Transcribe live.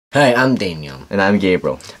Hi, I'm Daniel. And I'm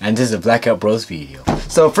Gabriel. And this is a Blackout Bros video.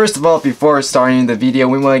 So first of all, before starting the video,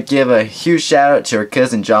 we want to give a huge shout out to our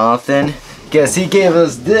cousin Jonathan, because he gave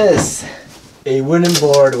us this. A wooden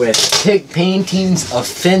board with thick paintings of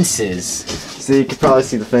fences. So you can probably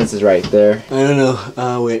see the fences right there. I don't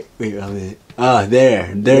know. Wait a minute. Ah,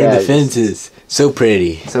 there. There are the fences. So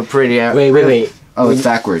pretty. So pretty. Wait. Oh, it's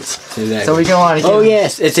backwards. Exactly. So we go on. Oh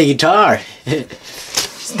yes, it's a guitar.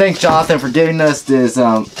 Thanks, Jonathan, for giving us this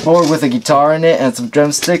board with a guitar in it and some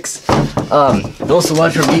drumsticks. Also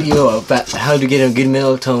watch our video about how to get a good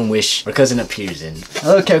middle tone, which our cousin appears in.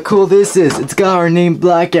 Look how cool this is. It's got our name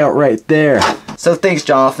Blackout right there. So thanks,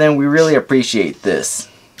 Jonathan. We really appreciate this.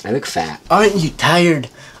 I look fat. Aren't you tired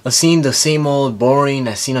of seeing the same old boring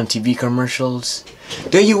as seen on TV commercials?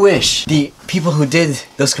 Don't you wish the people who did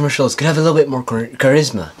those commercials could have a little bit more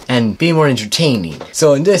charisma and be more entertaining?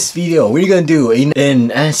 So in this video, we're gonna do an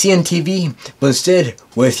CNTV, but instead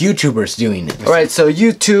with YouTubers doing it. Alright, so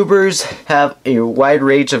YouTubers have a wide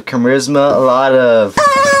range of charisma, a lot of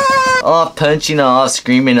punching, a lot of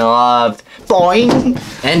screaming, a lot of boing,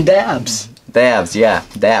 and dabs. Dabs, yeah,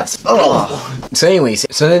 dabs. Oh. So anyways,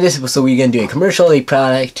 so in this episode we're gonna do a commercial, a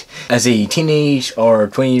product, as a teenage or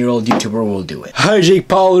 20-year-old YouTuber will do it. Hi Jake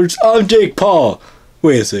Paulers, I'm Jake Paul.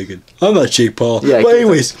 Wait a second, I'm not Jake Paul. Yeah, but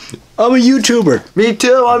anyways, I'm a YouTuber. Me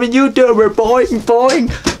too, I'm a YouTuber, boing, boing.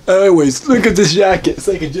 Anyways, look at this jacket. It's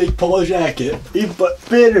like a Jake Paul jacket, but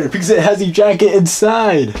better because it has a jacket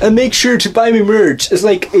inside. And make sure to buy me merch. It's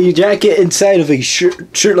like a jacket inside of a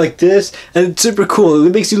shirt like this, and it's super cool.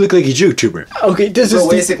 It makes you look like a YouTuber. Okay, this is.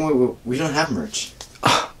 Wait a second, we don't have merch.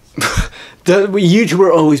 The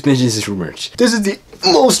YouTuber always mentions this for merch. This is the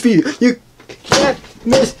most video. You can't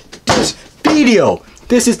miss this video.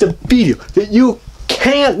 This is the video that you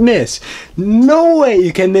can't miss. No way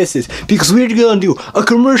you can miss this, because we're gonna do a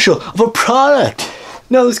commercial of a product.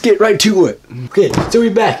 Now let's get right to it. Okay, so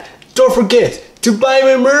we're back. Don't forget to buy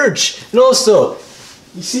my merch. And also,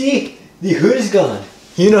 you see, the hood is gone.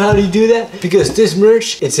 You know how to do that? Because this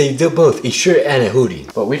merch, it's both a shirt and a hoodie.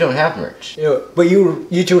 But we don't have merch. You know, but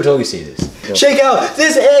YouTubers always say this. Yep. Check out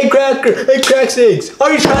this egg cracker. It cracks eggs.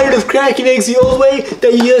 Are you tired of cracking eggs the old way?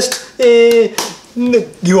 That you just,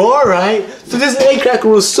 you are, right? So this egg cracker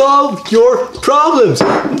will solve your problems.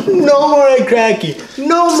 No more egg cracking.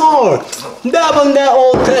 No more. Dab on that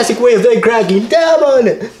old classic way of egg cracking. Dab on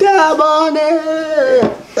it. Dab on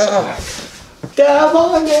it. Dab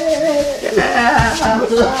on it.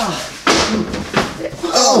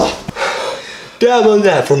 Dab on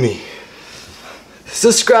that for me.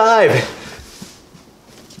 Subscribe.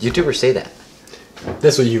 YouTubers say that.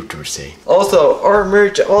 That's what YouTubers say. Also, our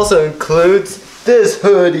merch also includes this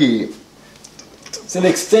hoodie. It's an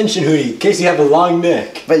extension hoodie in case you have a long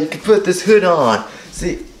neck. But you can put this hood on.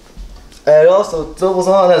 See, and it also doubles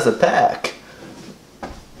on as a pack.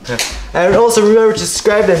 And also remember to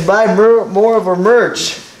subscribe and buy more of our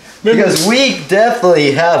merch. Because we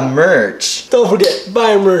definitely have merch. Don't forget,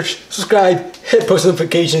 buy merch, subscribe, hit post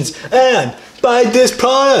notifications, and buy this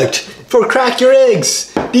product for crack your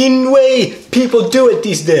eggs. The way people do it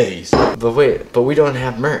these days. But wait, but we don't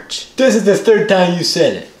have merch. This is the third time you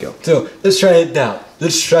said it. Go. So let's try it out.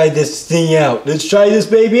 Let's try this thing out. Let's try this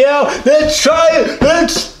baby out. Let's try it.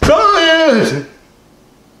 Let's try it.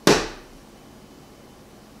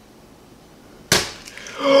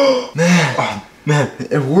 Man,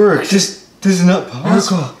 it worked. This is not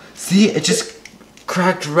possible. See, it just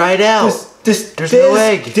cracked right out. There's no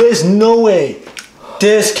egg. There's no way.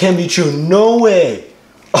 This can be true. No way.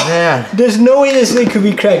 Man, there's no way this thing could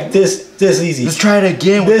be cracked this easy. Let's try it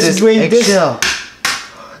again with this eggshell.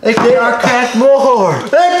 It cracked more.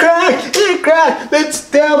 It cracked. Let's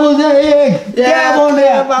dab on that egg. Dab on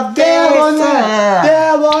that. Dab on that.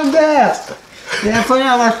 Dab on that. Yeah, put it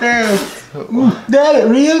on my face. Dab it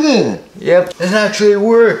real good. Yep, it actually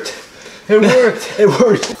worked. It worked. It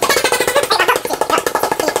worked.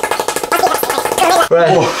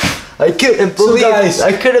 Right. Oh. I couldn't believe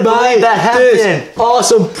that happened. This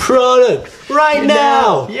awesome product right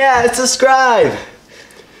now. Yeah, subscribe.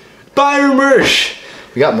 Buy your merch.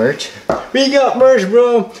 We got merch? We got merch,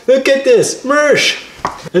 bro. Look at this. Merch.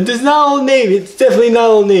 And it's not Old Navy. It's definitely not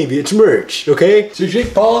Old Navy. It's merch, okay? So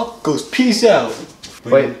Jake Paul goes peace out.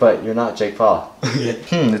 Wait, but you're not Jake Paul. Yeah.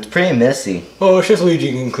 It's pretty messy. Oh, Chef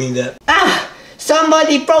Luigi can clean that.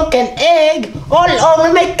 Somebody broke an egg all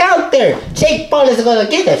over my counter. Jake Paul is gonna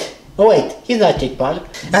get it. Oh wait, he's not Jake Paul.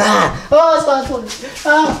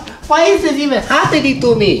 Why is this even happening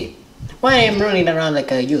to me? Why am I running around like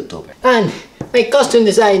a YouTuber? And my costume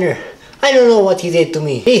designer, I don't know what he did to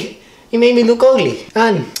me. He made me look ugly.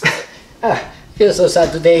 And feel so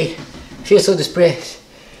sad today. Feel so depressed.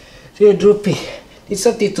 feel droopy. It's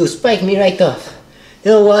something to spike me right off.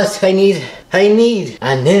 You know what? I need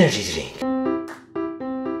an energy drink.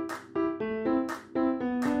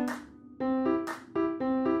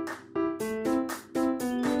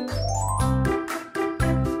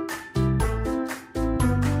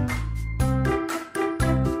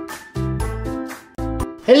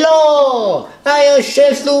 Hello! I am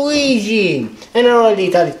Chef Luigi! And I already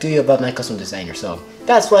talked to you about my custom designer, so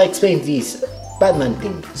that's why I explained this Batman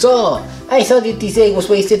thing. So, I thought that this egg was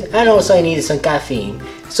wasted and also I needed some caffeine.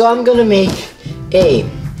 So I'm gonna make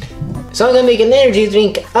an energy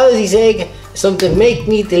drink out of this egg, something to make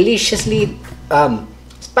me deliciously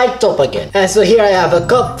spiked up again. And so here I have a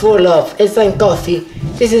cup full of instant coffee.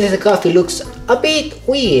 This is the coffee looks a bit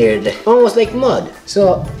weird, almost like mud.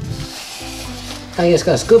 So I'm just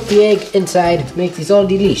gonna scoop the egg inside, make this all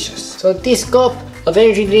delicious. So this cup of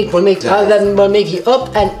energy drink will make you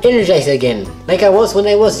up and energized again, like I was when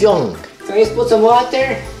I was young. So let's put some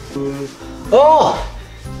water. Oh,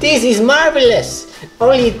 this is marvelous!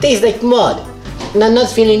 Only it tastes like mud, and I'm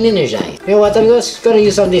not feeling energized. You know what? I'm just gonna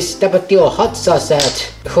use some of this Tapatio hot sauce that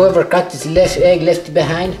whoever cracked this egg left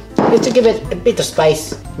behind, just to give it a bit of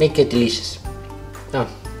spice, make it delicious. Now,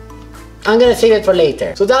 I'm gonna save it for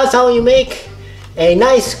later. So that's how you make a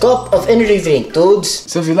nice cup of energy drink,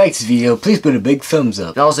 dudes. So if you like this video, please put a big thumbs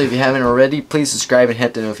up. And also, if you haven't already, please subscribe and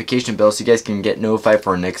hit the notification bell so you guys can get notified for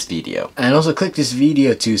our next video. And also click this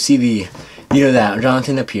video to see the video that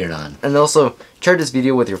Jonathan appeared on. And also, share this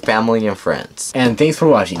video with your family and friends. And thanks for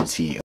watching this video.